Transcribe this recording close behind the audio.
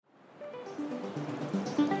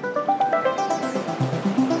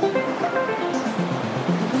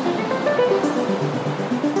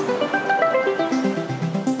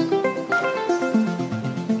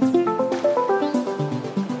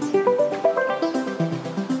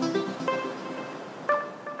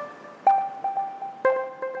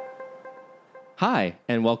Hi,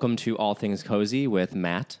 and welcome to All Things Cozy with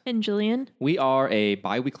Matt and Jillian. We are a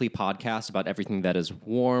bi-weekly podcast about everything that is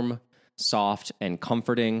warm, soft, and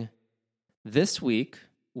comforting. This week,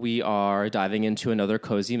 we are diving into another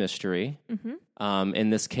cozy mystery. Mm-hmm. In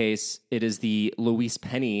this case, it is the Louise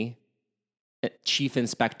Penny Chief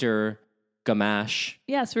Inspector Gamache.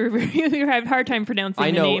 Yes, we're having a hard time pronouncing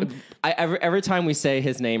the name. Every time we say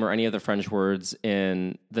his name or any of the French words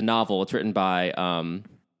in the novel, it's written by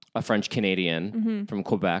a French Canadian from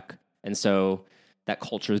Quebec. And so that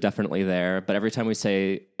culture is definitely there. But every time we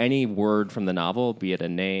say any word from the novel, be it a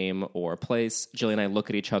name or a place, Jillian and I look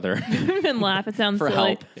at each other and laugh. It sounds for silly.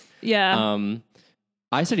 help. Yeah.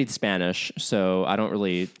 I studied Spanish, so I don't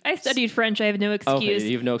really... I studied French. I have no excuse. Okay,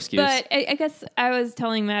 you have no excuse. But I guess I was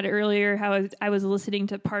telling Matt earlier how I was listening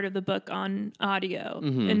to part of the book on audio.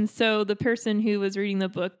 Mm-hmm. And so the person who was reading the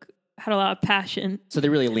book had a lot of passion. So they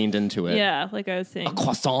really leaned into it. Yeah, like I was saying. A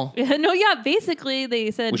croissant. Basically they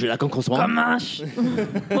said... Would you like a croissant?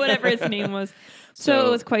 Gamache. Whatever his name was. So it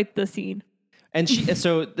was quite the scene. And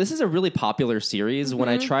so this is a really popular series. Mm-hmm. When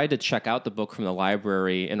I tried to check out the book from the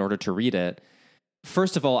library in order to read it,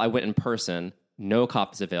 first of all, I went in person. No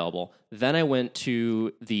copies available. Then I went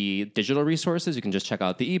to the digital resources. You can just check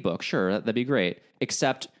out the ebook. Sure, that'd be great.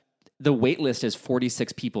 Except the wait list is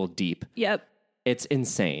 46 people deep. Yep. It's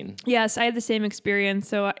insane. Yes, I had the same experience,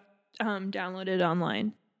 so I downloaded it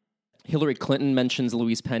online. Hillary Clinton mentions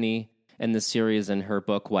Louise Penny in this series in her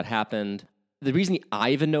book, What Happened. The reason I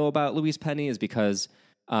even know about Louise Penny is because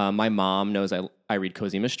my mom knows I read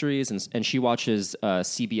cozy mysteries, and she watches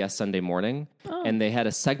CBS Sunday Morning, and they had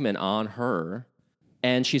a segment on her,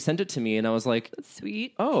 and she sent it to me, and I was like, that's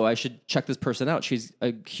sweet. Oh, I should check this person out. She's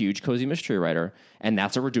a huge cozy mystery writer, and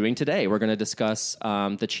that's what we're doing today. We're going to discuss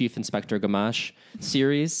the Chief Inspector Gamache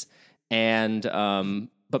series, and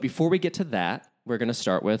but before we get to that, we're going to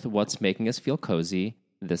start with what's making us feel cozy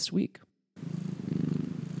this week.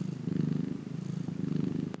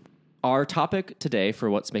 Our topic today for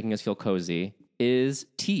what's making us feel cozy is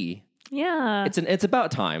tea. Yeah. It's about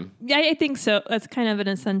time. Yeah, I think so. That's kind of an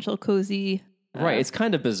essential cozy. Right. It's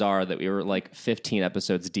kind of bizarre that we were like 15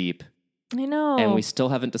 episodes deep. I know. And we still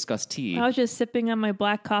haven't discussed tea. I was just sipping on my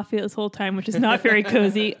black coffee this whole time, which is not very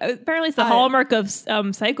cozy. Apparently it's the hallmark of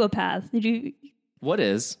psychopaths. Did you... What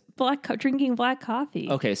is? Drinking black coffee.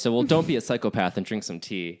 Okay, so well, don't be a psychopath and drink some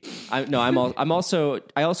tea. I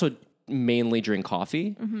also mainly drink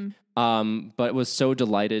coffee. Mm-hmm. But was so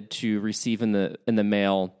delighted to receive in the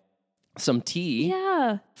mail some tea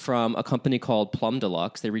from a company called Plum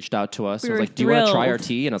Deluxe. They reached out to us. I was like, do you want to try our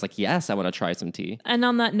tea? And I was like, yes, I want to try some tea. And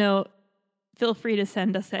on that note, feel free to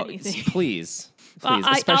send us anything. Please.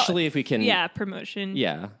 Especially if we can. Yeah, promotion.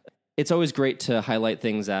 Yeah. It's always great to highlight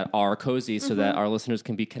things that are cozy so that our listeners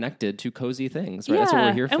can be connected to cozy things, right? Yeah. That's what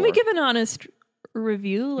we're here for. And we give an honest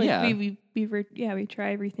review. Like we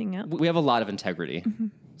try everything out. We have a lot of integrity. Mm-hmm.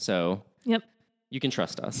 So you can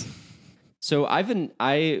trust us. So I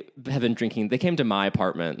have been drinking. They came to my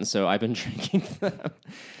apartment, and so I've been drinking them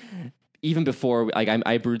even before. Like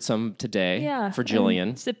I brewed some today for Jillian.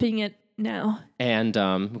 I'm sipping it now, and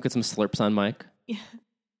we've got some slurps on mic. Yeah.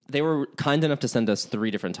 They were kind enough to send us 3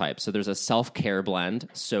 different types. So there's a self-care blend,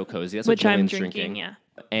 so cozy. That's which what I'm Jillian's drinking. Yeah.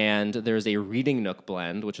 And there's a reading nook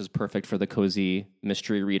blend, which is perfect for the cozy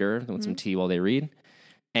mystery reader with some tea while they read.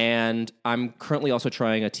 And I'm currently also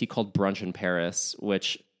trying a tea called Brunch in Paris,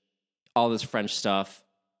 which all this French stuff,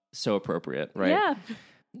 so appropriate, right? Yeah.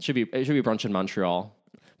 It should be Brunch in Montreal.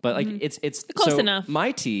 But like it's close enough.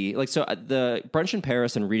 My tea, the Brunch in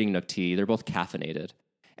Paris and Reading Nook tea, they're both caffeinated.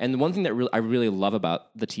 And the one thing that I really love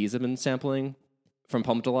about the teas I've been sampling from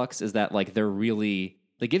Plum Deluxe is that like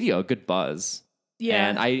they give you a good buzz. Yeah.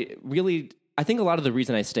 And I think a lot of the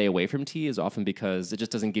reason I stay away from tea is often because it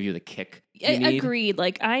just doesn't give you the kick you need. Agreed.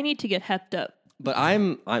 Like I need to get hepped up.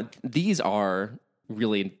 But these are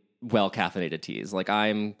really well caffeinated teas. Like I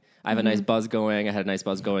have a nice buzz going. I had a nice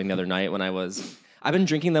buzz going the other night when I've been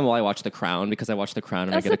drinking them while I watch The Crown because I watch The Crown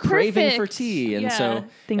and I get a craving for tea. And so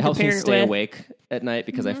it helps me stay awake at night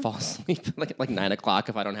because I fall asleep like 9 o'clock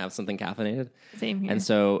if I don't have something caffeinated. Same here. And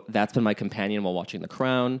so that's been my companion while watching The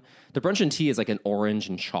Crown. The Brunch and tea is like an orange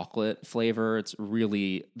and chocolate flavor. It's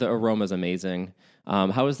really, the aroma is amazing.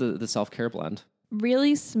 How is the self-care blend?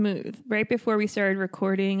 Really smooth. Right before we started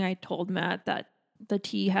recording, I told Matt that the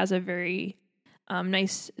tea has a very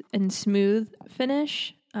nice and smooth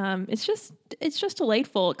finish. It's just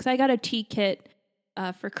delightful because I got a tea kit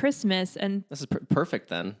for Christmas, and this is perfect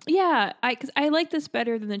then. Yeah, because I like this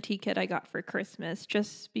better than the tea kit I got for Christmas,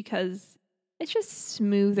 just because it's just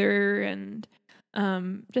smoother and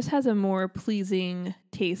just has a more pleasing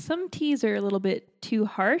taste. Some teas are a little bit too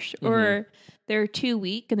harsh, or they're too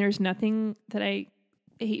weak, and there's nothing that I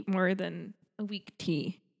hate more than a weak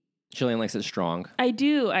tea. Jillian likes it strong. I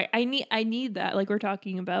do. I need that. Like we're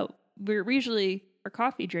talking about, we're usually are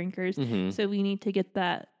coffee drinkers, so we need to get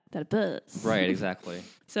that buzz. Right, exactly.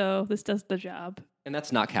 So this does the job. And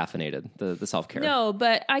that's not caffeinated, the self-care. No,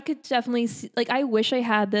 but I could definitely see, like, I wish I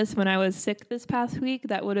had this when I was sick this past week.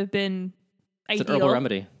 That would have been ideal. It's an herbal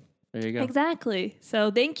remedy. There you go. Exactly. So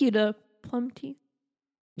thank you to Plum Tea.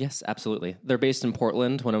 Yes, absolutely. They're based in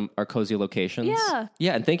Portland, one of our cozy locations. Yeah.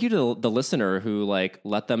 Yeah, and thank you to the listener who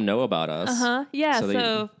let them know about us. Yeah,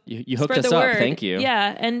 so you hooked us up. Thank you.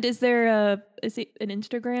 Yeah, and is it an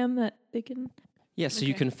Instagram that they can? Yeah, so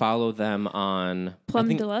you can follow them on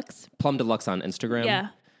Plum Deluxe. Plum Deluxe on Instagram. Yeah.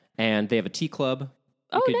 And they have a tea club.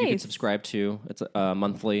 Nice. You can subscribe to. It's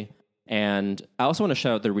monthly. And I also want to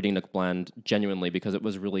shout out their Reading Nook blend genuinely because it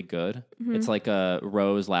was really good. It's like a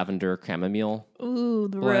rose, lavender, chamomile. Ooh,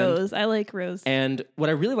 the blend. rose. I like rose. And what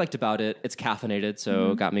I really liked about it, it's caffeinated,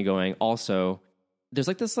 so it got me going. Also, there's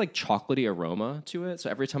this chocolatey aroma to it. So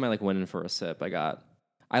every time I went in for a sip, I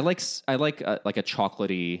like a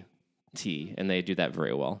chocolatey tea, and they do that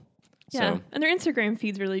very well. Yeah, So and their Instagram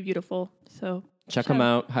feed's really beautiful. So check them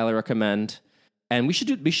out. Highly recommend. And we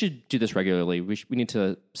should do this regularly. We need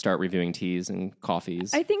to start reviewing teas and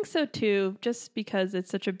coffees. I think so too, just because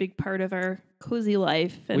it's such a big part of our cozy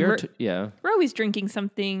life. And we're always drinking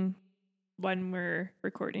something when we're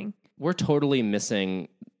recording. We're totally missing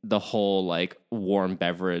the whole warm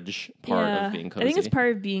beverage part of being cozy. I think it's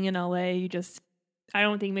part of being in LA. I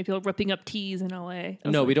don't think many people are ripping up teas in LA.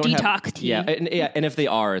 No, we don't detox have tea. Yeah, and if they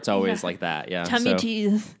are, it's always like that. Yeah, tummy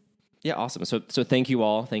teas. Yeah, awesome. So thank you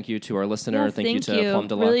all. Thank you to our listener. Yes, thank you to Plum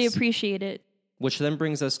Deluxe. Really appreciate it. Which then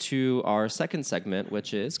brings us to our second segment,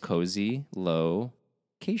 which is Cozy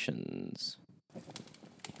Locations.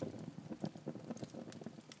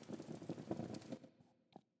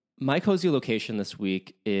 My cozy location this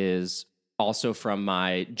week is also from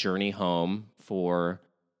my journey home for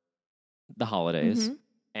the holidays.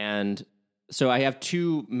 And so I have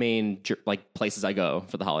two main places I go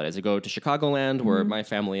for the holidays. I go to Chicagoland, where my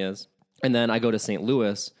family is, and then I go to St.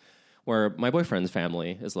 Louis, where my boyfriend's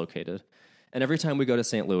family is located. And every time we go to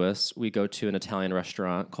St. Louis, we go to an Italian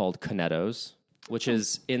restaurant called Canetto's, which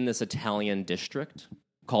is in this Italian district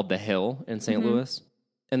called The Hill in St. Louis.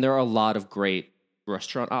 And there are a lot of great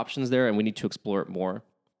restaurant options there, and we need to explore it more.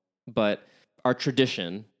 But our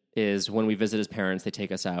tradition is when we visit his parents, they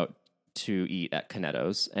take us out to eat at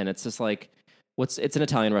Canetto's. And it's just it's an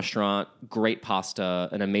Italian restaurant, great pasta,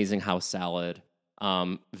 an amazing house salad,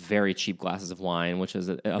 very cheap glasses of wine, which is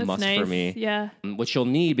a must for me. Yeah. Which you'll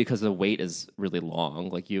need because the wait is really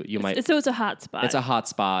long. So it's a hot spot. It's a hot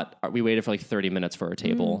spot. We waited for 30 minutes for our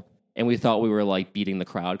table. And we thought we were beating the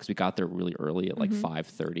crowd because we got there really early at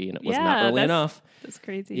 5:30, and it was not early enough. That's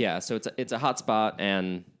crazy. Yeah, so it's a hot spot,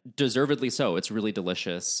 and deservedly so. It's really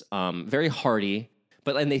delicious, very hearty.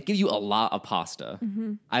 And they give you a lot of pasta.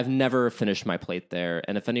 I've never finished my plate there.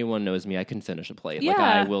 And if anyone knows me, I can finish a plate. Yeah.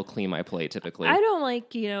 I will clean my plate typically. I don't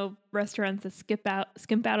like, restaurants that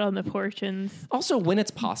skimp out on the portions. Also, when it's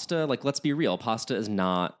pasta, let's be real, pasta is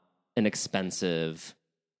not an expensive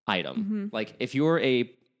item. If you're an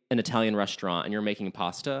Italian restaurant and you're making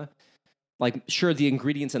pasta, sure, the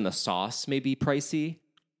ingredients and the sauce may be pricey,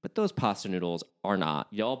 but those pasta noodles are not.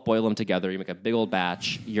 Y'all boil them together, you make a big old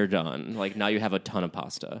batch, you're done. Now you have a ton of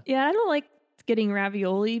pasta. Yeah, I don't like getting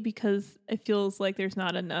ravioli because it feels like there's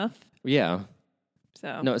not enough. Yeah.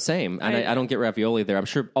 So no, same. And I don't get ravioli there. I'm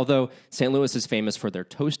sure, although St. Louis is famous for their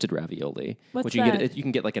toasted ravioli, which you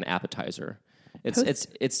can get an appetizer.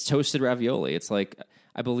 It's toasted ravioli. It's I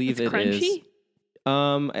believe it's crunchy? Is.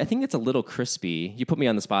 I think it's a little crispy. You put me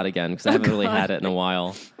on the spot again because I haven't really had it in a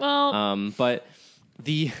while. Well, but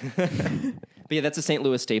yeah, that's a St.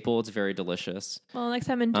 Louis staple. It's very delicious. Well, next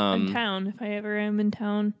time in town, if I ever am in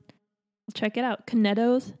town, I'll check it out.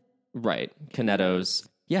 Canetto's. Right, Canetto's.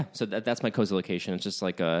 Yeah, so that's my cozy location. It's just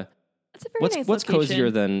That's a very nice what's location.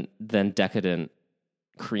 cozier than decadent,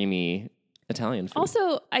 creamy Italian food?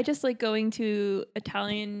 Also, I just like going to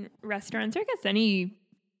Italian restaurants, or I guess any,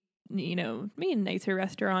 maybe a nicer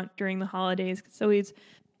restaurant during the holidays. It's always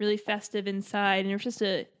really festive inside, and there's just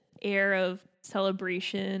a air of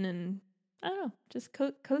celebration and, I don't know, just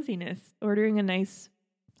coziness. Ordering a nice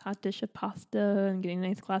hot dish of pasta and getting a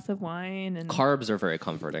nice glass of wine. And carbs are very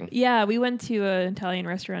comforting. Yeah, we went to an Italian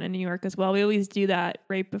restaurant in New York as well. We always do that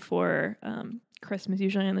right before Christmas,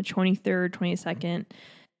 usually on the 23rd, 22nd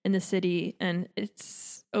in the city. And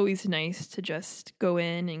it's always nice to just go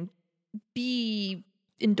in and be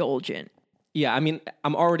indulgent. Yeah, I mean,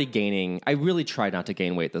 I'm already gaining. I really tried not to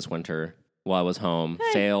gain weight this winter while I was home.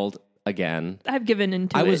 Failed again. I've given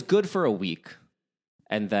into it. I was good for a week.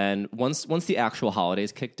 And then once the actual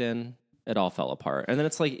holidays kicked in, it all fell apart. And then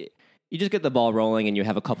it's like you just get the ball rolling and you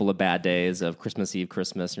have a couple of bad days of Christmas Eve,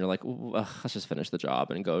 Christmas, and you're like, let's just finish the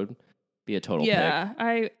job and go be a total pig.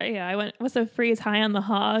 I went, what's the phrase, high on the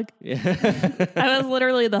hog? Yeah. I was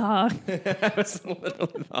literally the hog. I was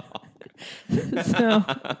literally the hog. So,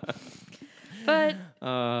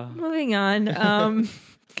 but moving on.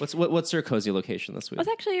 What's your cozy location this week? It was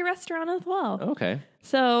actually a restaurant as well. Okay.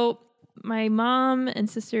 So my mom and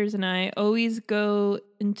sisters and I always go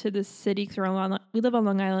into the city because we live on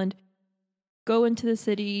Long Island. Go into the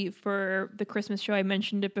city for the Christmas show. I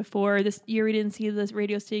mentioned it before. This year we didn't see the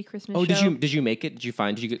Radio City Christmas show. Did you make it? Did you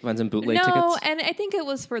find some bootleg tickets? No, and I think it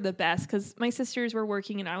was for the best because my sisters were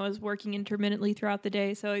working and I was working intermittently throughout the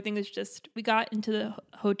day. So I think it's just we got into the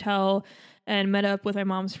hotel and met up with my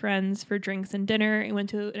mom's friends for drinks and dinner. And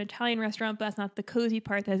went to an Italian restaurant, but that's not the cozy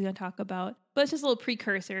part that I was going to talk about. But it's just a little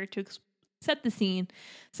precursor to set the scene.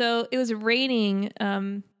 So it was raining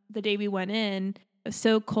the day we went in. It was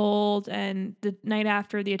so cold, and the night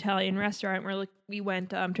after the Italian restaurant, we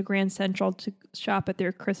went to Grand Central to shop at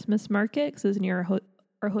their Christmas market because it was near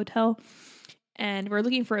our hotel. And we're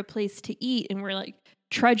looking for a place to eat, and we're like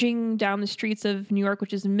trudging down the streets of New York,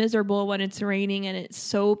 which is miserable when it's raining and it's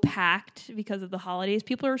so packed because of the holidays.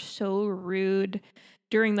 People are so rude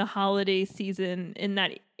during the holiday season in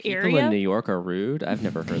that area. People in New York are rude? I've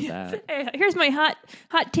never heard that. Here's my hot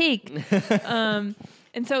take.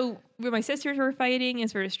 And so my sisters were fighting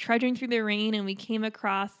as we were just trudging through the rain, and we came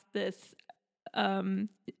across this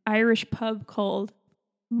Irish pub called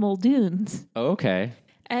Muldoon's. Oh, okay.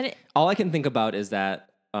 And all I can think about is that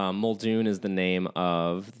Muldoon is the name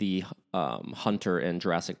of the hunter in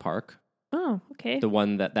Jurassic Park. Oh, okay. The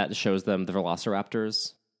one that shows them the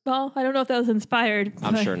velociraptors. Well, I don't know if that was inspired.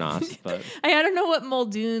 I'm sure not. But I don't know what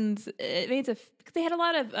Muldoon's. Because they had a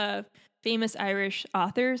lot of famous Irish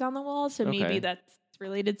authors on the wall, so maybe that's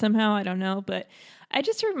related somehow. I don't know, but it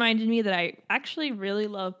just reminded me that I actually really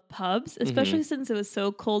love pubs, especially since it was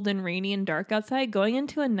so cold and rainy and dark outside. Going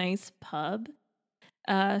into a nice pub,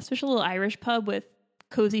 especially a little Irish pub with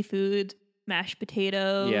cozy food, mashed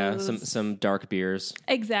potatoes. Yeah, some dark beers.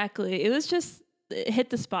 Exactly. It hit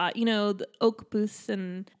the spot. You know, the oak booths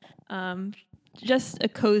and just a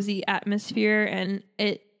cozy atmosphere, and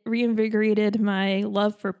it reinvigorated my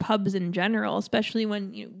love for pubs in general, especially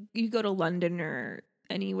when you go to London or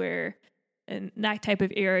anywhere in that type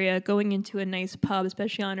of area. Going into a nice pub,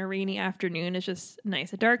 especially on a rainy afternoon, is just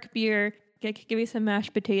nice. A dark beer, give me some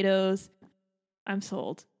mashed potatoes. I'm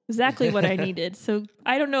sold. Exactly what I needed. So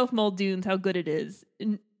I don't know if Muldoon's, how good it is.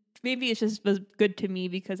 And maybe it just was good to me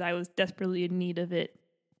because I was desperately in need of it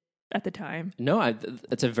at the time. No,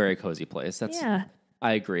 it's a very cozy place.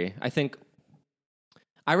 I agree. I think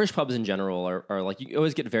Irish pubs in general are like, you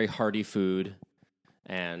always get very hearty food,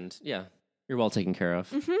 and you're well taken care of.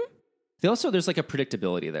 Mm-hmm. There's like a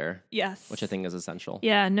predictability there. Yes. Which I think is essential.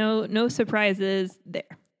 Yeah, no surprises there.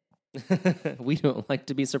 We don't like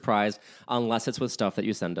to be surprised unless it's with stuff that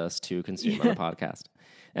you send us to consume on the podcast.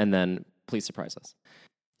 And then please surprise us.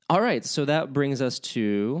 All right, so that brings us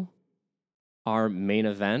to our main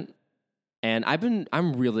event. And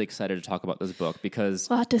I'm really excited to talk about this book because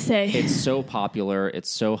a lot to say. It's so popular, it's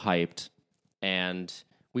so hyped, and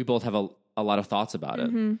we both have a lot of thoughts about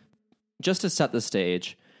it. Just to set the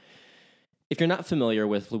stage, if you're not familiar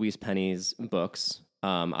with Louise Penny's books,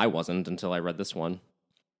 I wasn't until I read this one.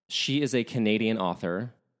 She is a Canadian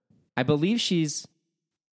author. I believe she's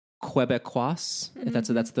Quebecoise. If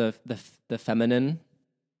that's the feminine.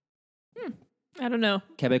 I don't know.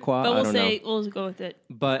 Quebecois? But we'll go with it.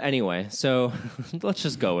 But anyway, so let's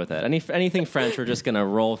just go with it. Anything French, we're just going to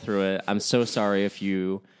roll through it. I'm so sorry if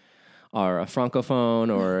you are a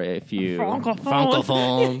francophone or if you...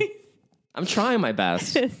 Francophone. I'm trying my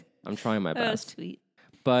best. That was sweet.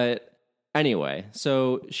 But anyway,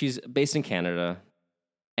 so she's based in Canada,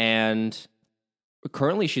 and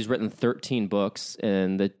currently she's written 13 books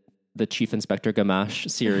in the Chief Inspector Gamache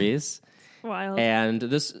series. Wild. And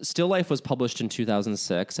this Still Life was published in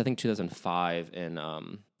 2006, I think 2005 in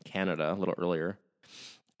Canada, a little earlier.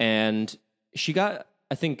 And she got,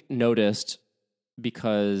 I think, noticed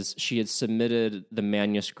because she had submitted the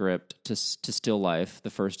manuscript to Still Life, the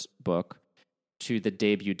first book, to the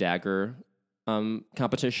debut Dagger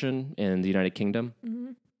competition in the United Kingdom.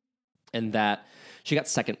 Mm-hmm. And that she got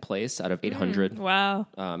second place out of 800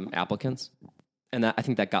 applicants. And I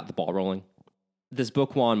think that got the ball rolling. This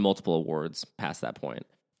book won multiple awards past that point.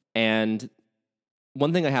 And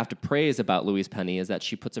one thing I have to praise about Louise Penny is that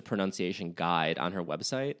she puts a pronunciation guide on her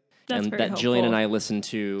website. That's and very that helpful. Jillian and I listened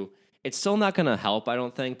to It's still not going to help, I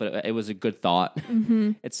don't think, but it was a good thought.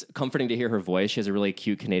 It's comforting to hear her voice. She has a really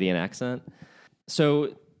cute Canadian accent.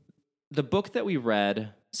 So the book that we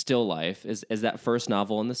read, Still Life, is that first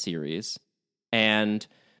novel in the series. And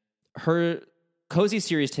her cozy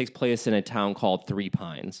series takes place in a town called Three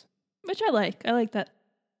Pines. Which I like. I like that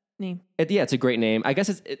name. It's a great name. I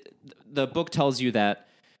guess the book tells you that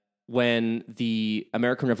when the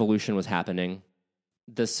American Revolution was happening,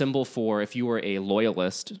 the symbol for if you were a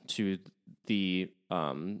loyalist to the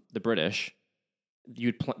British,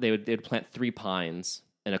 they would plant 3 pines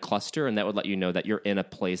in a cluster, and that would let you know that you're in a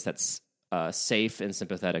place that's safe and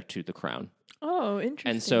sympathetic to the crown. Oh,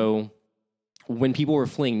 interesting. And so when people were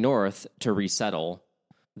fleeing north to resettle,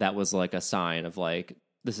 that was like a sign of like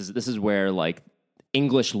this is where like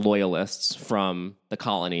English loyalists from the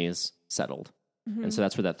colonies settled. And so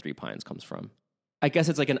that's where that 3 pines comes from. I guess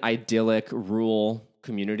it's like an idyllic rural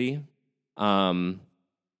community. And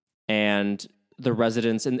the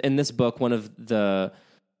residents in this book, one of the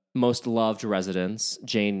most loved residents,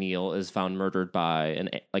 Jane Neal, is found murdered by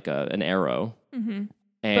an arrow. And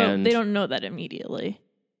but they don't know that immediately.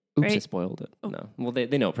 Oops, right? I spoiled it. Oh. No. Well, they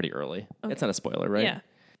know it pretty early. Okay. It's not a spoiler, right? Yeah.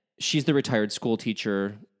 She's the retired school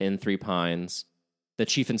teacher in Three Pines. The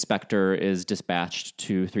chief inspector is dispatched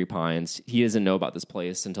to Three Pines. He doesn't know about this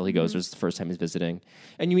place until he goes. It's the first time he's visiting.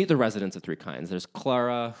 And you meet the residents of Three Pines. There's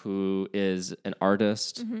Clara, who is an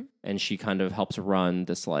artist, and she kind of helps run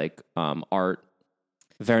this like art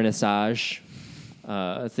vernissage.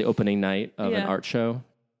 It's the opening night of an art show.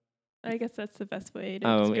 I guess that's the best way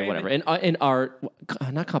to describe whatever. it. In art,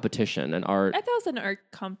 not competition, an art. I thought it was an art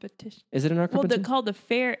competition. Is it an art competition? Well, called the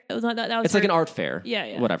fair. It was not that. Was it's like an art fair.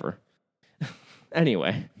 Yeah. Whatever.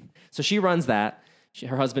 Anyway, so she runs that.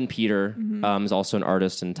 Her husband, Peter, is also an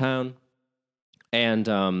artist in town.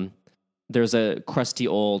 And there's a crusty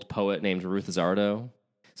old poet named Ruth Zardo.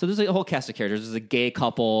 So there's a whole cast of characters. There's a gay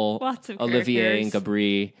couple, lots of Olivier characters. and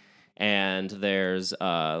Gabri. And there's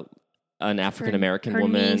an African-American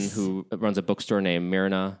woman niece. who runs a bookstore named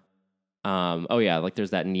Myrna. There's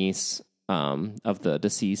that niece of the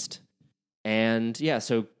deceased. And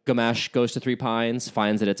so Gamache goes to Three Pines,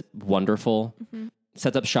 finds that it's wonderful,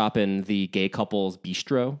 sets up shop in the gay couple's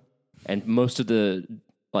bistro, and most of the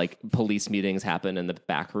like police meetings happen in the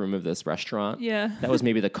back room of this restaurant. Yeah. That was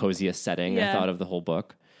maybe the coziest setting I thought of the whole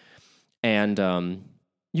book. And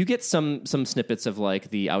you get some snippets of like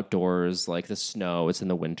the outdoors, like the snow, it's in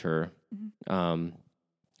the winter, and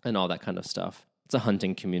all that kind of stuff. It's a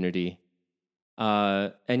hunting community.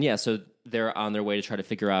 So they're on their way to try to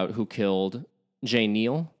figure out who killed Jane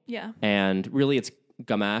Neal. Yeah. And really it's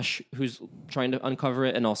Gamache who's trying to uncover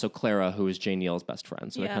it, and also Clara, who is Jane Neal's best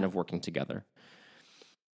friend. So they're kind of working together.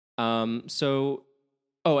 And just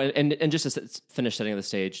to finish setting the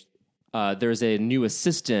stage, there's a new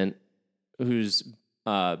assistant who's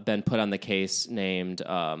been put on the case named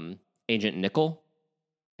Agent Nickel,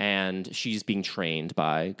 and she's being trained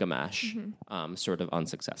by Gamache, sort of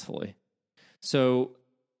unsuccessfully. So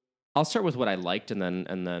I'll start with what I liked, and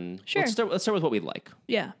then sure. Let's start with what we like.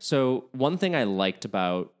 Yeah. So one thing I liked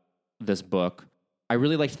about this book, I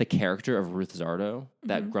really liked the character of Ruth Zardo,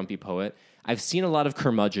 that grumpy poet. I've seen a lot of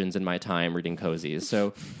curmudgeons in my time reading cozies,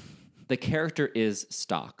 so the character is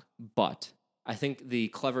stock. But I think the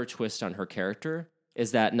clever twist on her character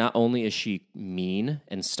is that not only is she mean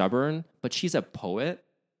and stubborn, but she's a poet.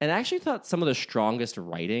 And I actually thought some of the strongest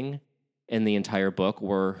writing in the entire book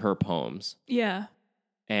were her poems. Yeah.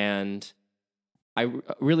 And I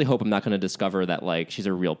really hope I'm not going to discover that like she's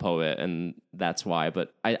a real poet and that's why.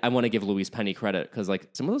 But I want to give Louise Penny credit because like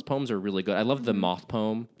some of those poems are really good. I love the moth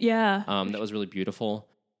poem. Yeah, that was really beautiful.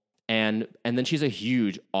 And then she's a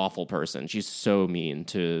huge, awful person. She's so mean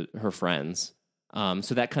to her friends.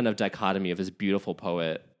 So that kind of dichotomy of this beautiful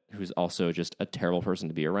poet who's also just a terrible person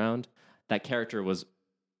to be around. That character was,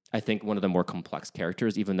 I think, one of the more complex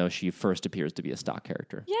characters, even though she first appears to be a stock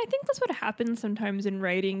character. Yeah, I think that's what happens sometimes in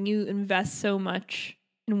writing. You invest so much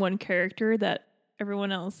in one character that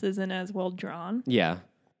everyone else isn't as well drawn. Yeah.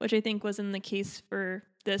 Which I think wasn't the case for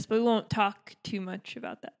this, but we won't talk too much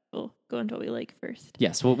about that. We'll go into what we like first.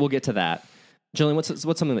 Yes, we'll get to that. Jillian, what's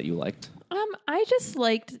something that you liked? I just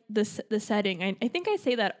liked the setting. I think I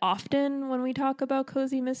say that often when we talk about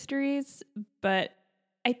cozy mysteries, but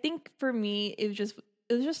I think for me it was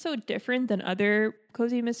just so different than other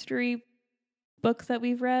cozy mystery books that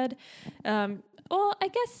we've read. Well, I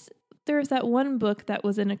guess there was that one book that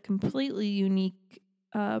was in a completely unique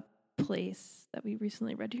place that we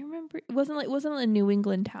recently read. Do you remember? It wasn't a New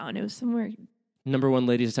England town. It was somewhere. Number One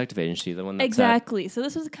Ladies Detective Agency, the one that's exactly. So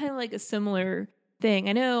this was kind of like a similar thing.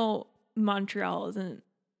 I know Montreal isn't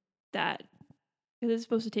that because it's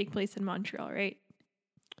supposed to take place in Montreal, right?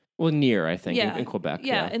 Well, near, I think, in Quebec.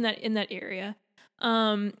 Yeah, in that area.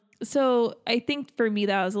 So I think for me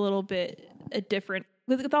that was a little bit different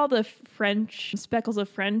with all the French speckles of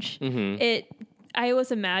French. I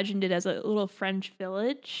always imagined it as a little French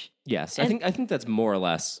village. Yes, I think that's more or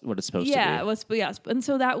less what it's supposed to be. Yeah, and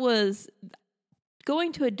so that was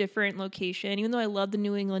going to a different location. Even though I love the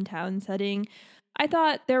New England town setting, I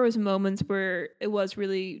thought there was moments where it was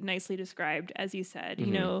really nicely described, as you said. You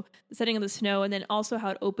know, the setting of the snow, and then also how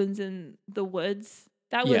it opens in the woods.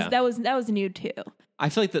 That was new too. I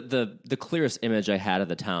feel like the clearest image I had of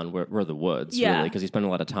the town were the woods, really, because you spend a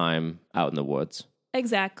lot of time out in the woods.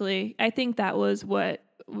 Exactly. I think that was what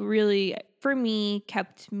really, for me,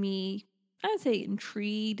 kept me, I would say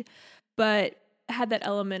intrigued, but had that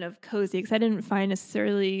element of cozy, because I didn't find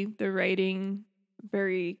necessarily the writing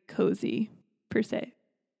very cozy, per se.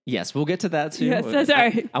 Yes, we'll get to that too. Yes,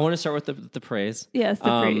 sorry. I want to start with the praise. Yes,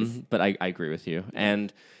 the praise. But I agree with you.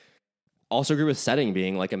 And also agree with setting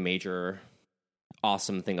being like a major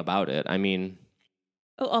awesome thing about it. I mean...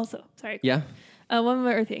 Oh, also, sorry. Yeah? One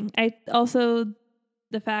more thing.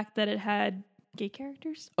 The fact that it had gay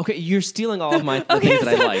characters. Okay, you're stealing all of my things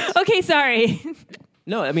that I liked. Okay, sorry.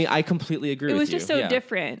 No, I mean, I completely agree with you. It was just so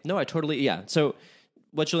different. No, I totally, yeah. So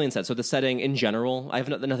what Julian said, so the setting in general, I have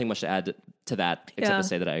nothing much to add to that except to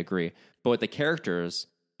say that I agree. But with the characters,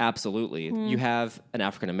 absolutely. You have an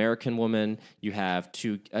African-American woman. You have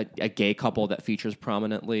a gay couple that features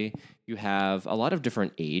prominently. You have a lot of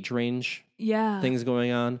different age range things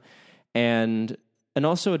going on. And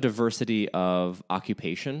also a diversity of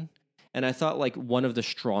occupation. And I thought like one of the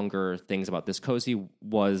stronger things about this cozy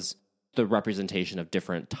was the representation of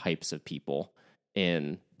different types of people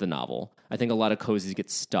in the novel. I think a lot of cozies get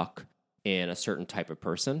stuck in a certain type of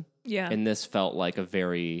person. Yeah. And this felt like a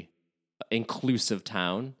very inclusive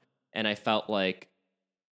town. And I felt like,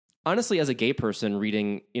 honestly, as a gay person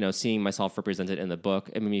reading, seeing myself represented in the book,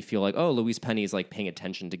 it made me feel like, oh, Louise Penny is like paying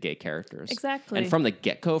attention to gay characters. Exactly. And from the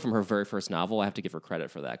get-go, from her very first novel, I have to give her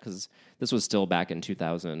credit for that because this was still back in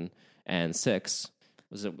 2006.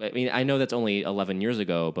 I know that's only 11 years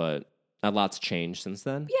ago, but a lot's changed since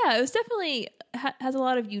then. Yeah, it was definitely has a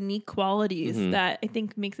lot of unique qualities that I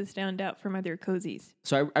think makes it stand out from other cozies.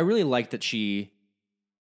 So I really like that she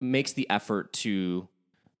makes the effort to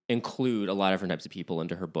include a lot of different types of people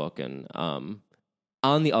into her book. And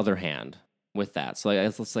on the other hand, with that, so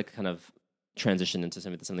let's kind of transition into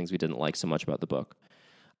some things we didn't like so much about the book.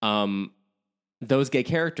 Those gay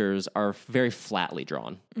characters are very flatly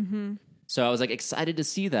drawn. So I was like excited to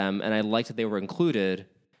see them, and I liked that they were included.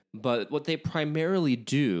 But what they primarily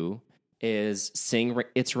do is sing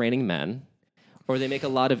 "It's Raining Men," or they make a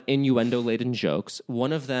lot of innuendo-laden jokes.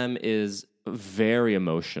 One of them is very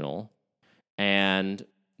emotional, and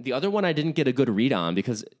the other one I didn't get a good read on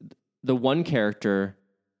because the one character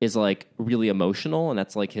is like really emotional, and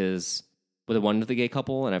that's like the one of the gay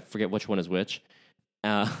couple, and I forget which one is which.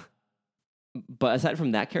 But aside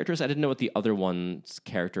from that character, I didn't know what the other one's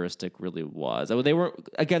characteristic really was.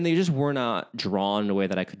 They just were not drawn in a way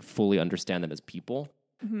that I could fully understand them as people.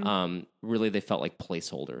 Really, they felt like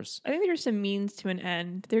placeholders. I think they're just a means to an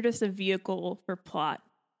end. They're just a vehicle for plot.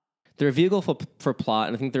 They're a vehicle for plot,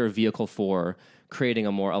 and I think they're a vehicle for creating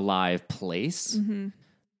a more alive place.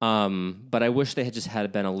 But I wish they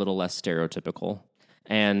had been a little less stereotypical.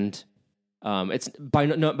 And it's by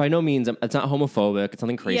no means, it's not homophobic. It's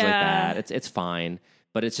nothing crazy like that. It's fine,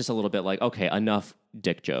 but it's just a little bit like, okay, enough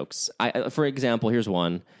dick jokes. For example, here's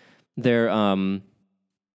one. One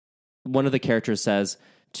of the characters says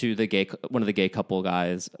to one of the gay couple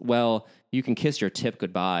guys, "Well, you can kiss your tip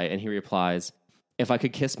goodbye," and he replies, "If I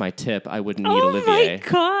could kiss my tip, I wouldn't need Olivier." Oh my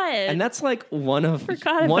God. And that's like one of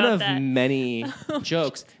many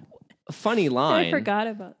jokes. Funny line. I forgot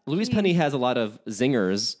about Louise Penny has a lot of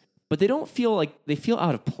zingers, but they don't feel like they feel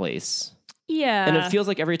out of place. Yeah. And it feels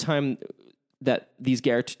like every time that these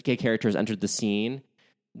gay characters entered the scene,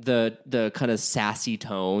 the kind of sassy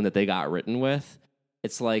tone that they got written with,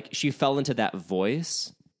 it's like she fell into that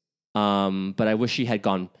voice. But I wish she had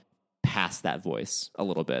gone past that voice a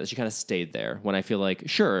little bit. She kind of stayed there when I feel like,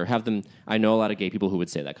 sure, have them. I know a lot of gay people who would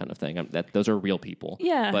say that kind of thing. Those are real people.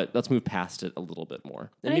 Yeah. But let's move past it a little bit more.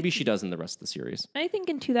 And maybe she does in the rest of the series. I think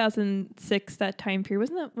in 2006, that time period,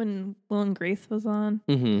 wasn't that when Will and Grace was on?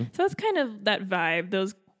 So it's kind of that vibe.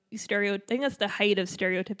 I think that's the height of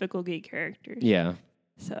stereotypical gay characters. Yeah.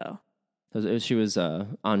 So. She was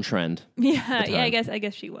on trend. Yeah, I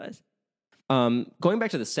guess she was. Going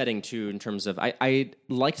back to the setting too, in terms of I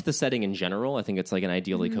liked the setting in general. I think it's like an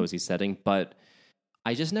ideally cozy setting, but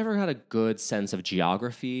I just never had a good sense of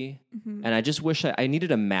geography. Mm-hmm. And I just wish I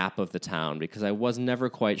needed a map of the town because I was never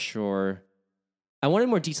quite sure. I wanted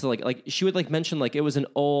more detail. Like she would like mention like it was an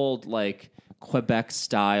old like Quebec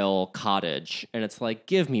style cottage. And it's like,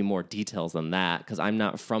 give me more details than that because I'm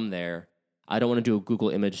not from there. I don't want to do a Google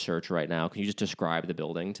image search right now. Can you just describe the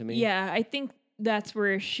building to me? Yeah, I think that's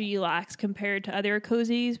where she lacks compared to other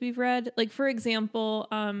cozies we've read. Like, for example,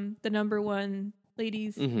 the number one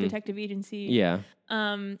ladies detective agency. Yeah.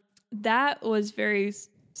 That was very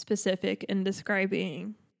specific in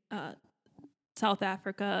describing South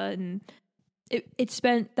Africa, and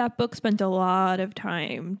that book spent a lot of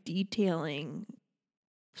time detailing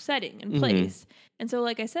setting and place. And so,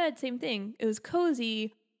 like I said, same thing. It was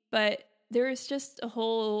cozy, but there was just a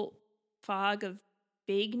whole fog of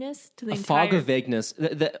vagueness to the entire... fog of vagueness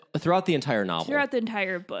throughout the entire novel. Throughout the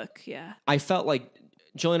entire book, yeah. I felt like...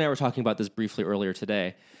 Julie and I were talking about this briefly earlier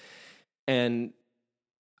today, and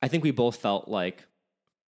I think we both felt like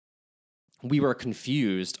we were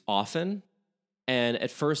confused often, and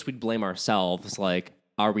at first we'd blame ourselves, like,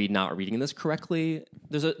 are we not reading this correctly?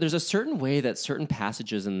 There's a certain way that certain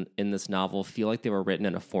passages in this novel feel like they were written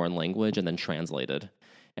in a foreign language and then translated.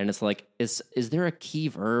 And it's like, is there a key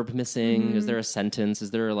verb missing? Is there a sentence?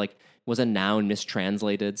 Is there like, was a noun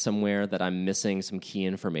mistranslated somewhere that I'm missing some key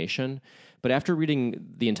information? But after reading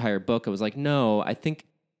the entire book, I was like, no, I think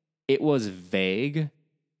it was vague.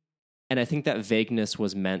 And I think that vagueness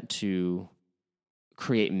was meant to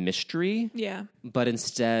create mystery. Yeah. But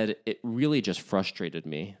instead, it really just frustrated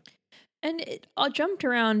me. And it all jumped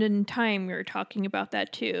around in time. We were talking about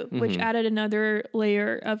that too, which added another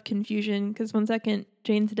layer of confusion. Because 1 second,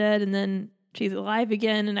 Jane's dead, and then she's alive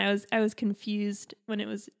again, and I was confused when it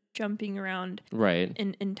was jumping around right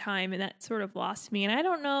in time, and that sort of lost me. And I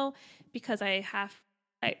don't know, because I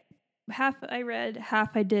read,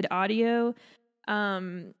 half I did audio.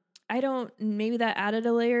 I don't, maybe that added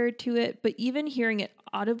a layer to it, but even hearing it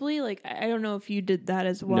audibly, like I don't know if you did that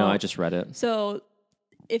as well. No, I just read it. So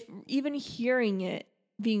if even hearing it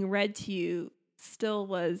being read to you still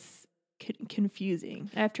was confusing,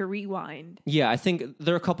 I have to rewind. Yeah, I think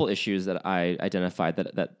there are a couple issues that I identified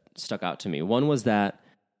that stuck out to me. One was that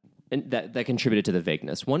contributed to the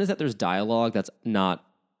vagueness. One is that there's dialogue that's not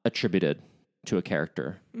attributed to a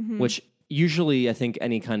character, which usually I think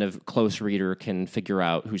any kind of close reader can figure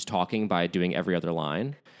out who's talking by doing every other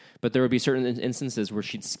line. But there would be certain instances where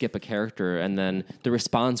she'd skip a character and then the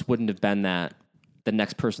response wouldn't have been that the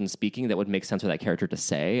next person speaking that would make sense for that character to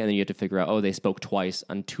say. And then you have to figure out, oh, they spoke twice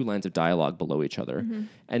on 2 lines of dialogue below each other.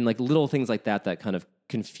 And like little things like that kind of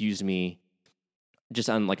confused me just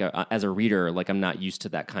on like as a reader. Like I'm not used to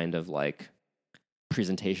that kind of like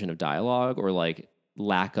presentation of dialogue, or like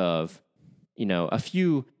lack of, a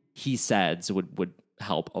few he saids would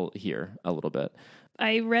help here a little bit.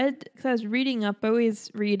 I read, because I was reading up, I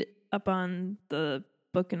always read up on the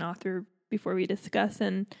book and author before we discuss,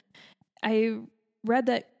 and I read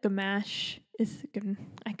that Gamache is, Gamache.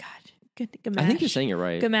 I think you're saying it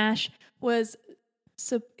right. Gamache was,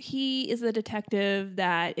 so he is the detective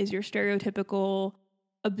that is your stereotypical,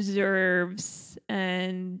 observes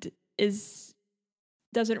and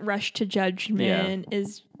doesn't rush to judgment,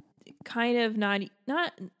 is kind of not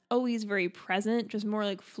always very present, just more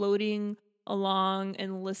like floating along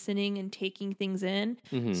and listening and taking things in.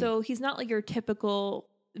 So he's not like your typical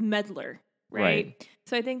meddler, right?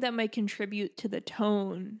 So I think that might contribute to the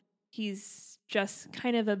tone. He's just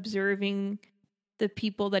kind of observing the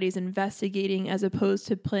people that he's investigating as opposed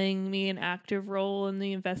to playing me an active role in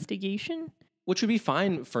the investigation. Which would be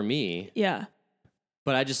fine for me. Yeah.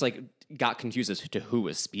 But I just like got confused as to who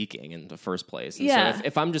was speaking in the first place. And yeah. So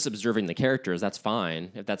if I'm just observing the characters, that's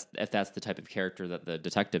fine. If that's the type of character that the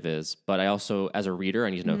detective is. But I also, as a reader, I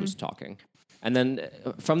need to know who's talking. And then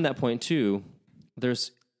from that point too,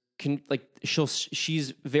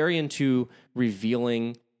 she's very into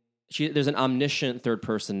revealing. There's an omniscient third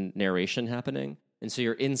person narration happening. And so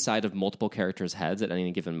you're inside of multiple characters' heads at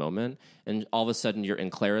any given moment, and all of a sudden you're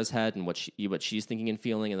in Clara's head and what she's thinking and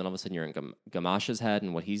feeling, and then all of a sudden you're in Gamache's head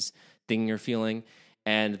and what he's thinking or feeling,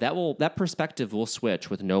 and that perspective will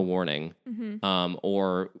switch with no warning,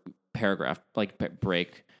 or paragraph like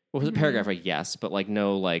break. Well, was it paragraph? Like yes, but like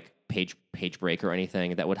no like page break or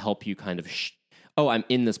anything that would help you kind of. I'm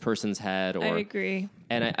in this person's head. Or I agree,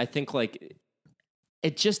 and I think like.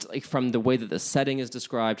 It just, like, from the way that the setting is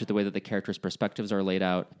described to the way that the characters' perspectives are laid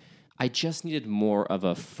out, I just needed more of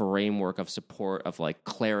a framework of support, of, like,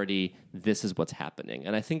 clarity, this is what's happening.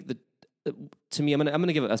 And I think that, to me, I'm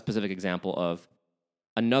gonna give a specific example of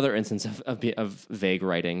another instance of vague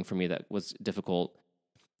writing for me that was difficult,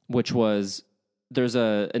 which was, there's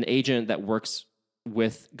an agent that works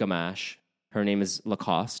with Gamache. Her name is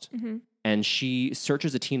Lacoste. And she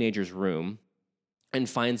searches a teenager's room and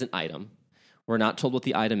finds an item. We're not told what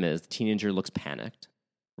the item is. The teenager looks panicked,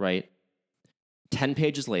 right? 10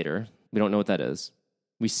 pages later, we don't know what that is.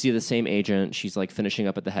 We see the same agent. She's like finishing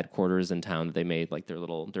up at the headquarters in town that they made, like they're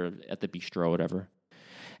at the bistro or whatever.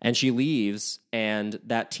 And she leaves, and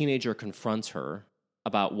that teenager confronts her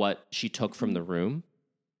about what she took from the room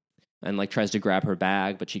and like tries to grab her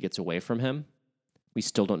bag, but she gets away from him. We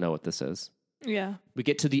still don't know what this is. Yeah. We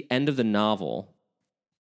get to the end of the novel,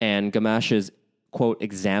 and Gamache is, quote,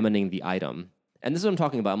 examining the item. And this is what I'm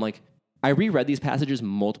talking about. I'm like, I reread these passages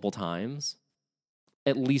multiple times,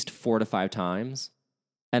 at least 4 to 5 times.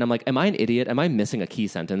 And I'm like, am I an idiot? Am I missing a key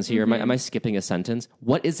sentence here? Am I skipping a sentence?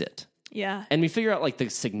 What is it? Yeah. And we figure out like the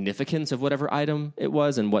significance of whatever item it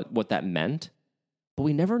was and what that meant. But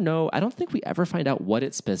we never know. I don't think we ever find out what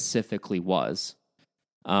it specifically was.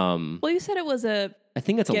 Well, you said it was a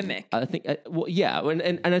gimmick. I think, well, yeah.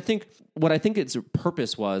 And I think what I think its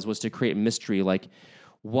purpose was to create mystery. Like,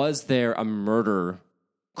 was there a murder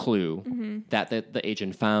clue that the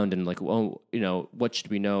agent found? And like, well, what should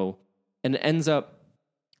we know? And it ends up,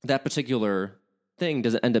 that particular thing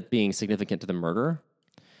doesn't end up being significant to the murder.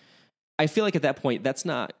 I feel like at that point, that's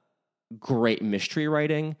not great mystery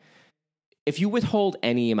writing. If you withhold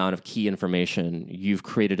any amount of key information, you've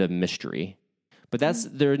created a mystery. But there's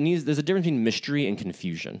a difference between mystery and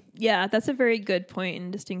confusion. Yeah, that's a very good point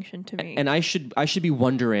and distinction to me. And I should be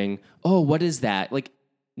wondering, oh, what is that? Like,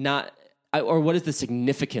 or what is the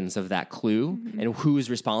significance of that clue, and who is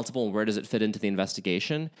responsible, and where does it fit into the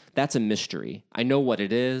investigation? That's a mystery. I know what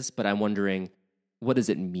it is, but I'm wondering, what does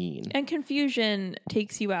it mean? And confusion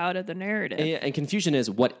takes you out of the narrative. And confusion is,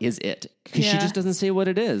 what is it? Because she just doesn't say what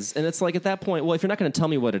it is. And it's like, at that point, well, if you're not going to tell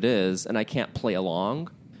me what it is, and I can't play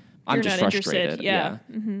along, I'm just frustrated. Yeah.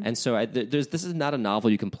 And so this is not a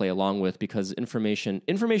novel you can play along with, because information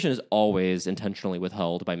is always intentionally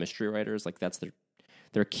withheld by mystery writers. Like, that's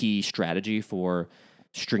their key strategy for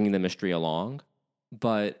stringing the mystery along.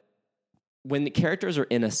 But when the characters are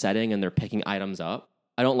in a setting and they're picking items up,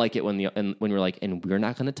 I don't like it when we're like, and we're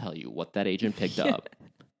not going to tell you what that agent picked up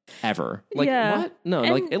ever. Like, what? No,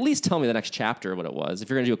 like, at least tell me the next chapter what it was. If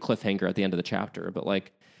you're going to do a cliffhanger at the end of the chapter, but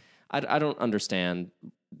like, I don't understand.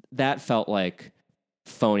 That felt like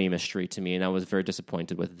phony mystery to me, and I was very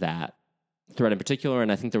disappointed with that thread in particular.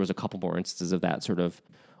 And I think there was a couple more instances of that sort of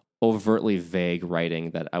overtly vague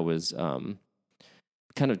writing that I was kind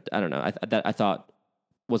of, I don't know, that I thought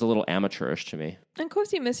was a little amateurish to me. And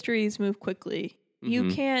cozy mysteries move quickly.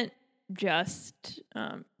 You can't just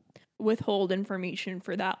withhold information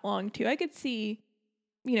for that long, too. I could see,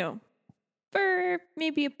 for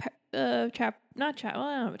maybe I don't have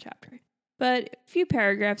a chapter, but a few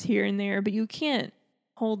paragraphs here and there, but you can't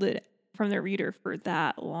hold it from the reader for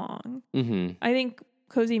that long. I think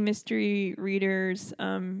cozy mystery readers,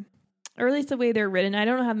 or at least the way they're written, I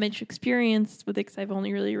don't have much experience with it because I've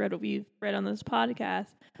only really read what we've read on this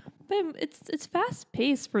podcast, but it's fast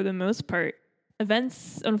paced for the most part.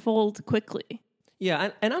 Events unfold quickly. Yeah,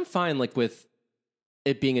 and I'm fine like with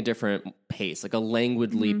it being a different pace, like a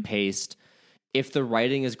languidly paced. If the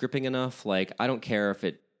writing is gripping enough, like, I don't care if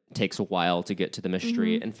it takes a while to get to the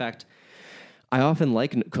mystery. In fact, I often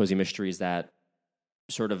like cozy mysteries that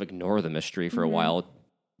sort of ignore the mystery for a while,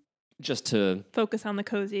 just to focus on the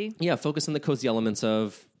cozy. Yeah, focus on the cozy elements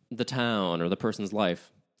of the town or the person's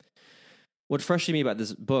life. What frustrated me about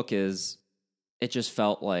this book is it just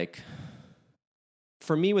felt like,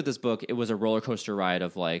 for me with this book, it was a roller coaster ride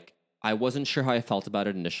of like, I wasn't sure how I felt about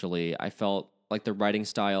it initially. I felt like the writing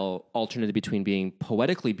style alternated between being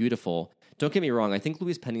poetically beautiful. Don't get me wrong. I think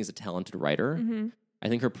Louise Penny is a talented writer. I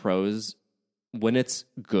think her prose, when it's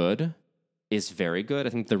good, is very good. I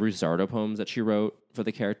think the Ruzardo poems that she wrote for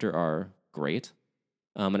the character are great.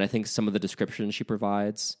 And I think some of the descriptions she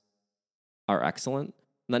provides are excellent.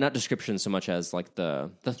 Not descriptions so much as like the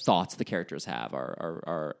thoughts the characters have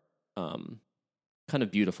are kind of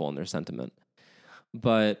beautiful in their sentiment.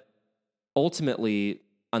 But ultimately,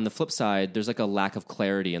 on the flip side, there's like a lack of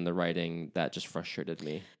clarity in the writing that just frustrated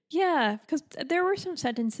me. Yeah, because there were some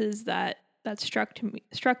sentences that struck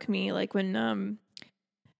me, like when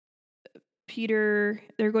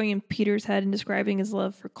they're going in Peter's head and describing his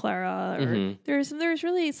love for Clara. Or there's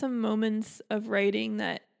really some moments of writing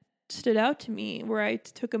that stood out to me where I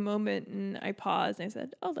took a moment and I paused and I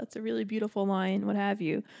said, "Oh, that's a really beautiful line," what have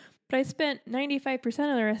you. But I spent 95%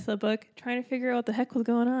 of the rest of the book trying to figure out what the heck was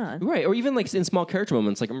going on. Right. Or even like in small character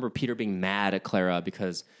moments, like I remember Peter being mad at Clara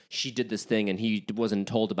because she did this thing and he wasn't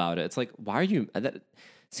told about it. It's like, why are you... That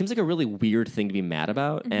seems like a really weird thing to be mad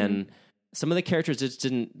about. And some of the characters just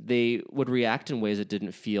they would react in ways that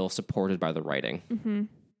didn't feel supported by the writing. Mm-hmm.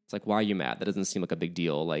 It's like, why are you mad? That doesn't seem like a big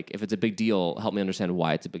deal. Like, if it's a big deal, help me understand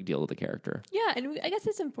why it's a big deal to the character. Yeah, and I guess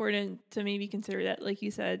it's important to maybe consider that, like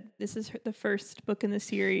you said, this is the first book in the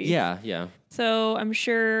series. Yeah. So I'm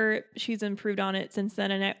sure she's improved on it since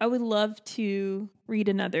then, and I would love to read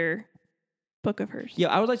another book of hers. Yeah,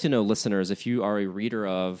 I would like to know, listeners, if you are a reader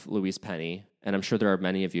of Louise Penny, and I'm sure there are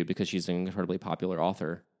many of you because she's an incredibly popular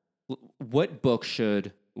author, what book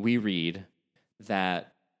should we read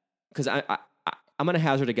that... Because I'm going to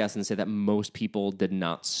hazard a guess and say that most people did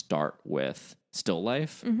not start with Still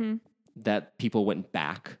Life, that people went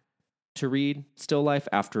back to read Still Life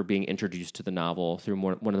after being introduced to the novel through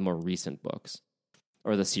one of the more recent books,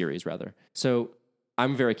 or the series, rather. So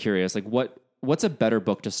I'm very curious, like, what's a better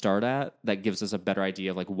book to start at that gives us a better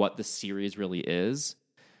idea of, like, what the series really is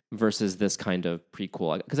versus this kind of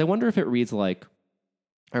prequel? Because I wonder if it reads like...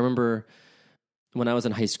 I remember when I was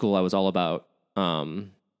in high school, I was all about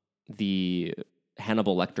the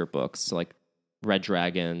Hannibal Lecter books, so like Red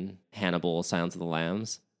Dragon, Hannibal, Silence of the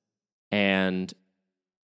Lambs. And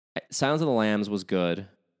Silence of the Lambs was good.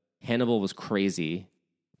 Hannibal was crazy.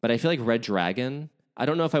 But I feel like Red Dragon, I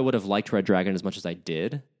don't know if I would have liked Red Dragon as much as I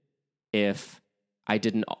did if I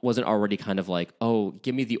wasn't already kind of like, oh,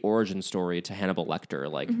 give me the origin story to Hannibal Lecter.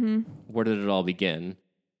 Like, where did it all begin?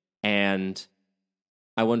 And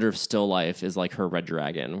I wonder if Still Life is like her Red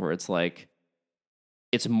Dragon, where it's like,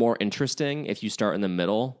 it's more interesting if you start in the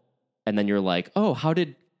middle and then you're like, oh, how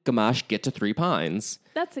did Gamache get to Three Pines?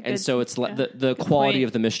 That's a good... And so it's the quality point.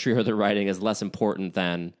 of the mystery or the writing is less important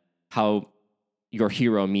than how your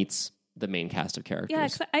hero meets the main cast of characters. Yeah,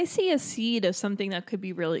 'cause I see a seed of something that could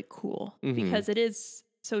be really cool because it is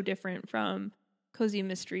so different from cozy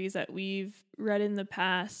mysteries that we've read in the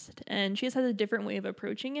past, and she just has a different way of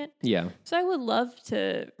approaching it. Yeah. So I would love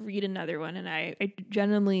to read another one, and I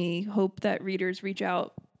genuinely hope that readers reach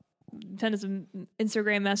out, send us an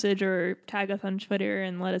Instagram message or tag us on Twitter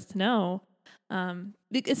and let us know.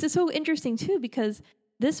 This is so interesting too, because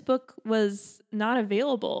this book was not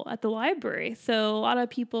available at the library, so a lot of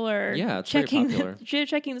people are checking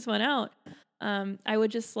this one out. I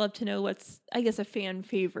would just love to know what's, I guess, a fan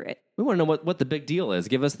favorite. We want to know what the big deal is.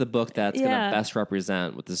 Give us the book that's going to best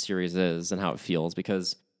represent what the series is and how it feels,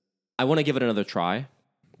 because I want to give it another try.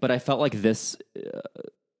 But I felt like this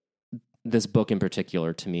book in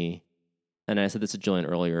particular to me, and I said this to Jillian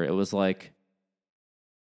earlier, it was like,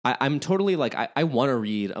 I'm totally like, I want to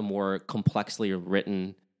read a more complexly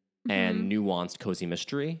written and nuanced cozy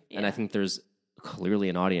mystery. Yeah. And I think there's clearly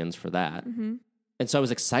an audience for that. And so I was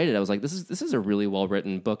excited. I was like, this is a really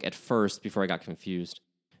well-written book at first before I got confused.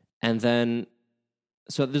 And then,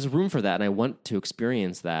 so there's room for that, and I want to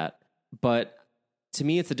experience that. But to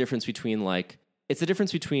me, it's the difference between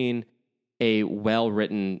a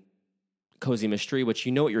well-written cozy mystery, which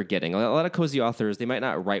you know what you're getting. A lot of cozy authors, they might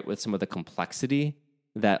not write with some of the complexity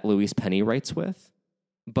that Louise Penny writes with,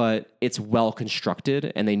 but it's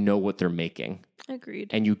well-constructed, and they know what they're making.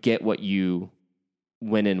 Agreed. And you get what you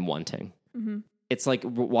went in wanting. It's like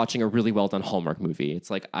watching a really well-done Hallmark movie. It's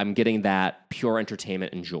like I'm getting that pure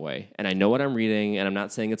entertainment and joy. And I know what I'm reading, and I'm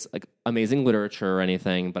not saying it's like amazing literature or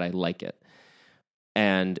anything, but I like it.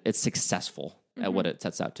 And it's successful at what it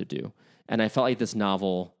sets out to do. And I felt like this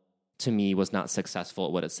novel, to me, was not successful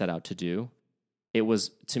at what it set out to do. It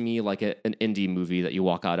was, to me, like an indie movie that you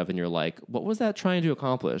walk out of and you're like, what was that trying to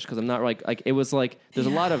accomplish? Because I'm not like it was like, there's a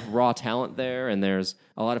lot of raw talent there, and there's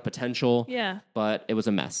a lot of potential. Yeah. But it was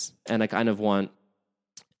a mess. And I kind of want...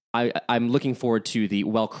 I'm looking forward to the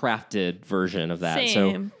well-crafted version of that.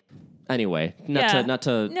 Same. So anyway, not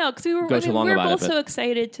to no, because we were both so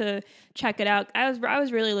excited to check it out. I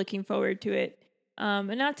was really looking forward to it,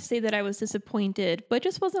 and not to say that I was disappointed, but it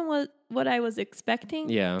just wasn't what I was expecting.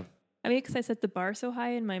 Yeah, I mean, because I set the bar so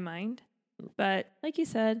high in my mind. But like you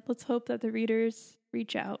said, let's hope that the readers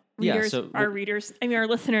reach out. Our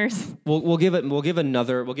listeners. We'll give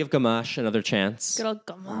Gamache another chance. Good old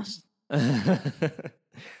Gamache.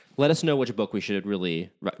 Let us know which book we should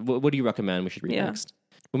really... What do you recommend we should read next?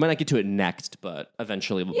 We might not get to it next, but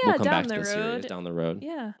eventually we'll come back to the series down the road.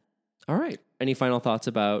 Yeah. All right. Any final thoughts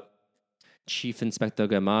about Chief Inspector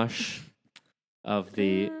Gamache of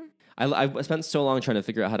the... I spent so long trying to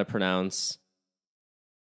figure out how to pronounce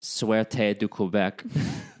Suerte du Quebec.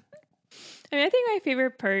 I mean, I think my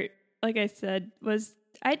favorite part, like I said, was...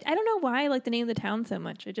 I don't know why I like the name of the town so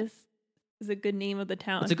much. It just is a good name of the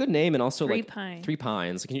town. It's a good name, and also Three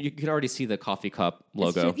Pines. You can already see the coffee cup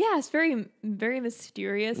logo. It's very, very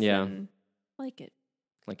mysterious. Yeah. And I like it.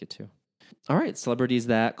 Like it too. All right, celebrities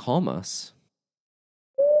that calm us.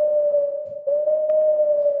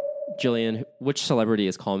 Jillian, which celebrity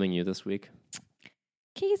is calming you this week?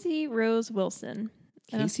 Casey Rose Wilson.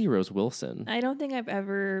 Casey Rose Wilson. I don't think I've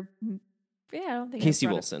ever. Yeah, I don't think Casey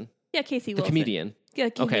Wilson. Yeah, Casey Wilson. The comedian. Yeah,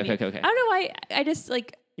 comedian. Okay. I don't know why. I just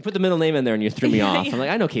like. You put the middle name in there and you threw me off. I'm like,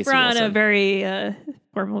 I know Casey We're Wilson. on a very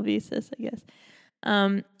formal basis, I guess.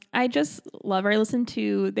 I just love her. I listen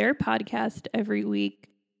to their podcast every week.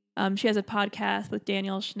 She has a podcast with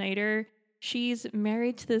Danielle Schneider. She's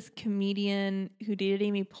married to this comedian who dated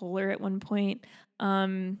Amy Poehler at one point.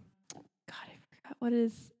 God, I forgot what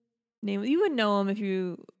his name. You would know him if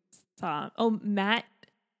you saw him. Oh, Matt.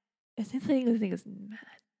 I think it's Matt.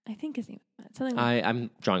 I think his name is Matt. Something like I'm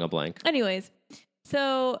drawing a blank. Anyways,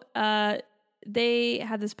 so they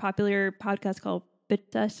had this popular podcast called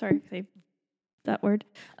sorry, say that word.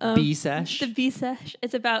 B-Sesh. The B-Sesh.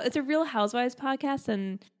 It's a Real Housewives podcast,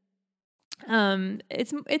 and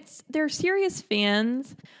they're serious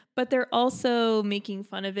fans, but they're also making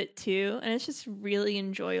fun of it too, and it's just really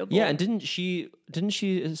enjoyable. Yeah, and didn't she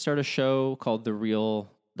start a show called the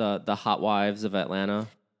Hot Wives of Atlanta?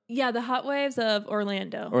 Yeah, the Hot Wives of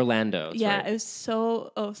Orlando. Yeah, right. It was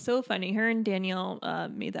so funny. Her and Danielle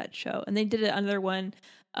made that show, and they did another one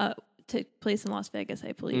took place in Las Vegas,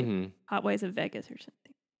 I believe. Mm-hmm. Hot Wives of Vegas or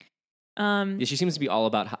something. Yeah, she seems to be all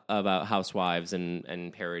about housewives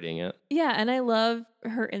and parodying it. Yeah, and I love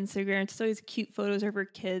her Instagram. It's always cute photos of her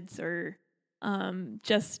kids or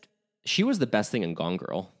just. She was the best thing in Gone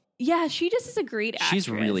Girl. Yeah, she just is a great actress. She's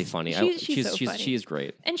really funny. She's so funny. She is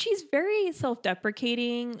great, and she's very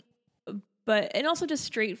self-deprecating, and also just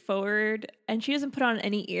straightforward. And she doesn't put on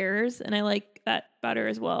any airs, and I like that about her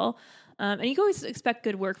as well. And you can always expect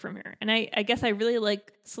good work from her. And I guess I really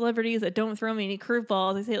like celebrities that don't throw me any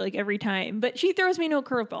curveballs. I say it like every time, but she throws me no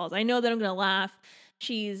curveballs. I know that I'm going to laugh.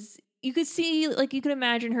 You could see, like, you could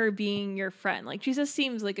imagine her being your friend. Like, she just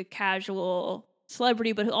seems like a casual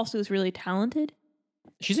celebrity, but also is really talented.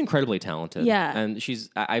 She's incredibly talented. Yeah. And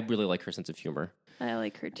I really like her sense of humor. I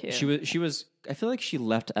like her too. She was, I feel like she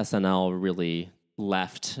left SNL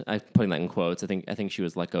I'm putting that in quotes. I think she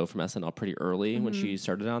was let go from SNL pretty early when she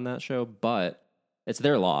started on that show, but it's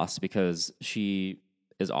their loss because she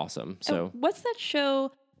is awesome. So what's that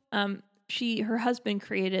show her husband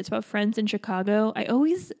created? It's about friends in Chicago.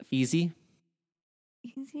 Easy?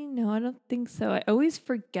 No, I don't think so. I always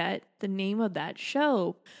forget the name of that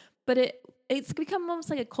show, but it's become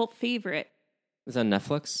almost like a cult favorite. Is that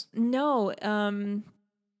Netflix? No,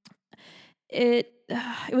 it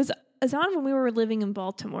was on when we were living in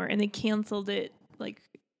Baltimore, and they canceled it like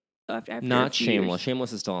after Not Shameless. Years.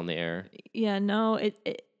 Shameless is still on the air. Yeah, no,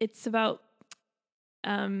 it's about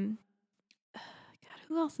God,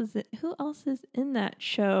 who else is in that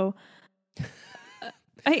show?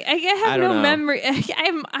 I have no memory.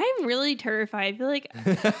 I'm really terrified. I feel like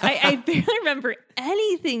I barely remember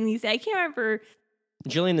anything these days. I can't remember.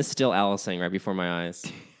 Jillian is still Alicing right before my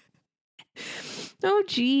eyes. Oh,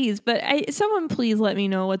 geez. But someone please let me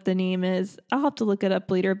know what the name is. I'll have to look it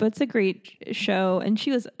up later, but it's a great show, and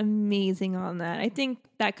she was amazing on that. I think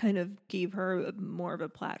that kind of gave her more of a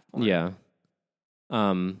platform. Yeah.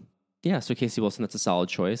 So Casey Wilson, that's a solid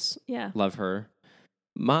choice. Yeah. Love her.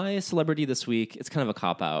 My celebrity this week, it's kind of a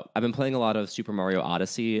cop-out. I've been playing a lot of Super Mario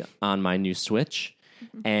Odyssey on my new Switch,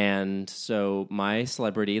 and so my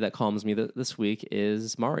celebrity that calms me this week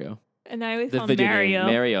is Mario. And I always call him Mario.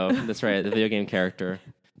 Mario, that's right, the video game character.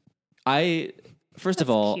 First of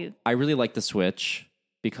all, cute. I really like the Switch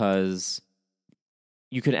because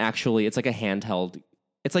you can actually, it's like a handheld,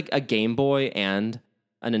 it's like a Game Boy and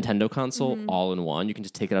a Nintendo console all in one. You can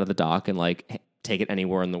just take it out of the dock and like take it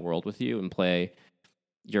anywhere in the world with you and play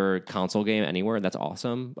your console game anywhere. That's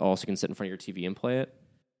awesome. Also, you can sit in front of your TV and play it.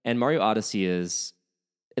 And Mario Odyssey it's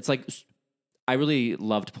like, I really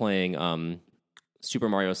loved playing Super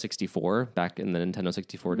Mario 64 back in the Nintendo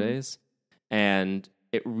 64 days. And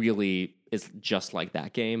it really is just like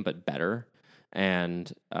that game, but better.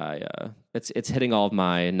 And it's hitting all of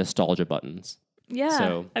my nostalgia buttons. Yeah,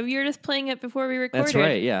 so, you were just playing it before we recorded. That's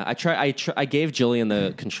right. Yeah, I gave Jillian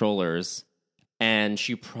the controllers, and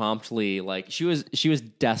she promptly she was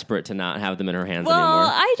desperate to not have them in her hands anymore. Well,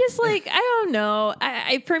 I just I don't know.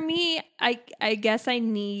 For me, I guess I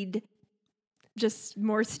need just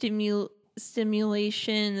more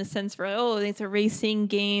stimulation in the sense for it's a racing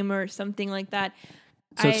game or something like that.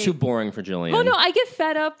 So it's too boring for Jillian. Oh no, I get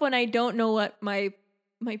fed up when I don't know what my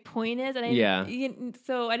point is, and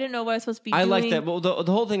so I didn't know what I was supposed to be doing. I like that. Well,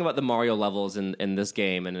 the whole thing about the Mario levels in this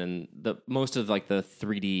game and in most of the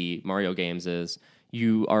 3D Mario games is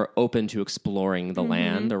you are open to exploring the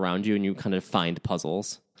land around you, and you kind of find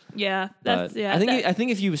puzzles. Yeah, that's But I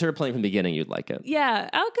think if you started playing from the beginning, you'd like it. Yeah,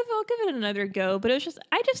 I'll give it another go. But I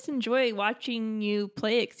just enjoy watching you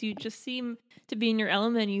play it because you just seem to be in your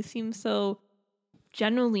element. You seem so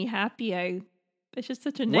genuinely happy. It's just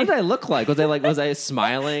such a nice. What did I look like? Was I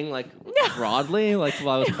smiling like broadly like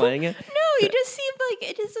while I was playing it? No, you just seemed like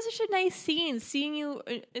it is such a nice scene. Seeing you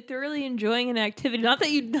thoroughly enjoying an activity. Not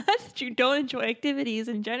that you don't enjoy activities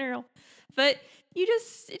in general, but it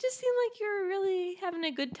just seemed like you're really having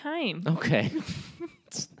a good time. Okay.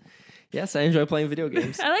 Yes, I enjoy playing video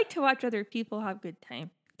games. I like to watch other people have good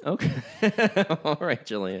time. Okay. All right,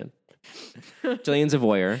 Jillian. Jillian's a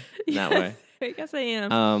voyeur in that way. I guess I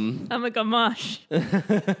am. I'm a gamache. You're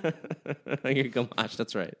gamache,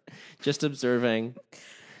 that's right. Just observing.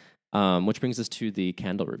 Which brings us to the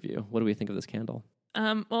candle review. What do we think of this candle?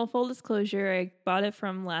 Well, full disclosure, I bought it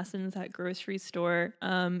from Lassen's at grocery store.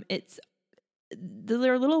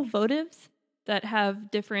 There are little votives that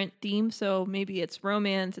have different themes. So maybe it's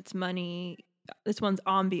romance, it's money. This one's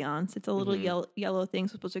ambiance. It's a little yellow thing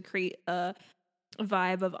supposed to create a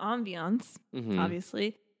vibe of ambiance,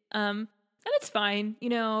 obviously. And it's fine, you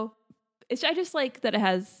know. I just like that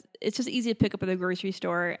it's just easy to pick up at the grocery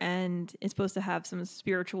store, and it's supposed to have some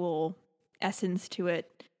spiritual essence to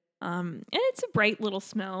it. And it's a bright little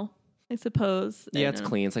smell, I suppose. Yeah, it's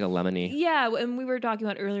clean. It's like a lemony. Yeah, and we were talking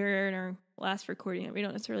about earlier in our last recording, we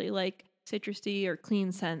don't necessarily like citrusy or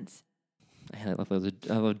clean scents. I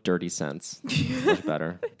love dirty scents. Much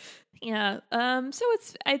better. Yeah. So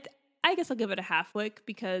I guess I'll give it a half wick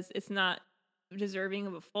because it's not deserving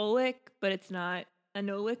of a full wick, but it's not a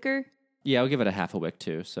no wicker. Yeah, I'll give it a half a wick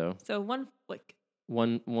too. So one wick.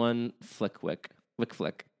 One flick wick. Wick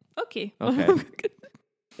flick. Okay.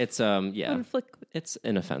 It's yeah. One flick. It's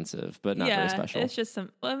inoffensive, but not very special. It's just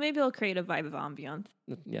maybe it'll create a vibe of ambiance.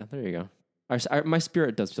 Yeah, there you go. My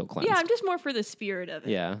spirit does feel cleansed. Yeah, I'm just more for the spirit of it.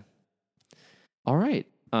 Yeah. All right.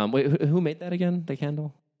 Wait, who made that again? The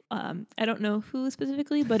candle? I don't know who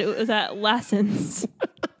specifically, but it was at Lassen's.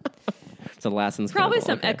 It's a Lassen's Probably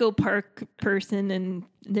candle. some Echo Park person in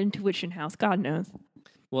the Intuition House. God knows.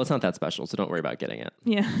 Well, it's not that special, so don't worry about getting it.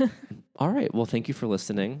 Yeah. All right. Well, thank you for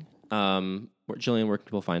listening. Jillian, where can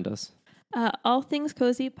people find us? All Things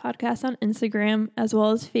Cozy podcast on Instagram as well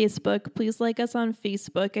as Facebook. Please like us on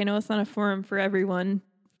Facebook. I know it's not a forum for everyone,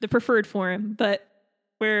 the preferred forum, but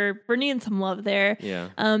we're needing some love there. Yeah.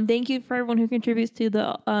 Thank you for everyone who contributes to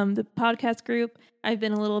the podcast group. I've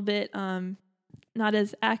been a little bit not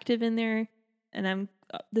as active in there, and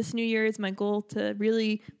this new year is my goal to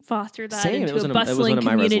really foster that into a bustling community. It was one of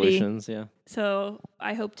my resolutions, yeah. So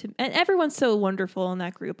I hope to, and everyone's so wonderful in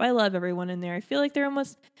that group. I love everyone in there. I feel like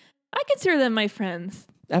I consider them my friends.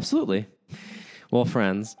 Absolutely. Well,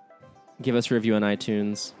 friends, give us a review on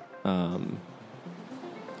iTunes. Find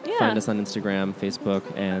us on Instagram, Facebook,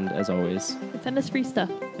 and as always, send us free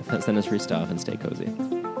stuff. Send us free stuff and stay cozy.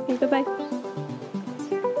 Okay, bye-bye.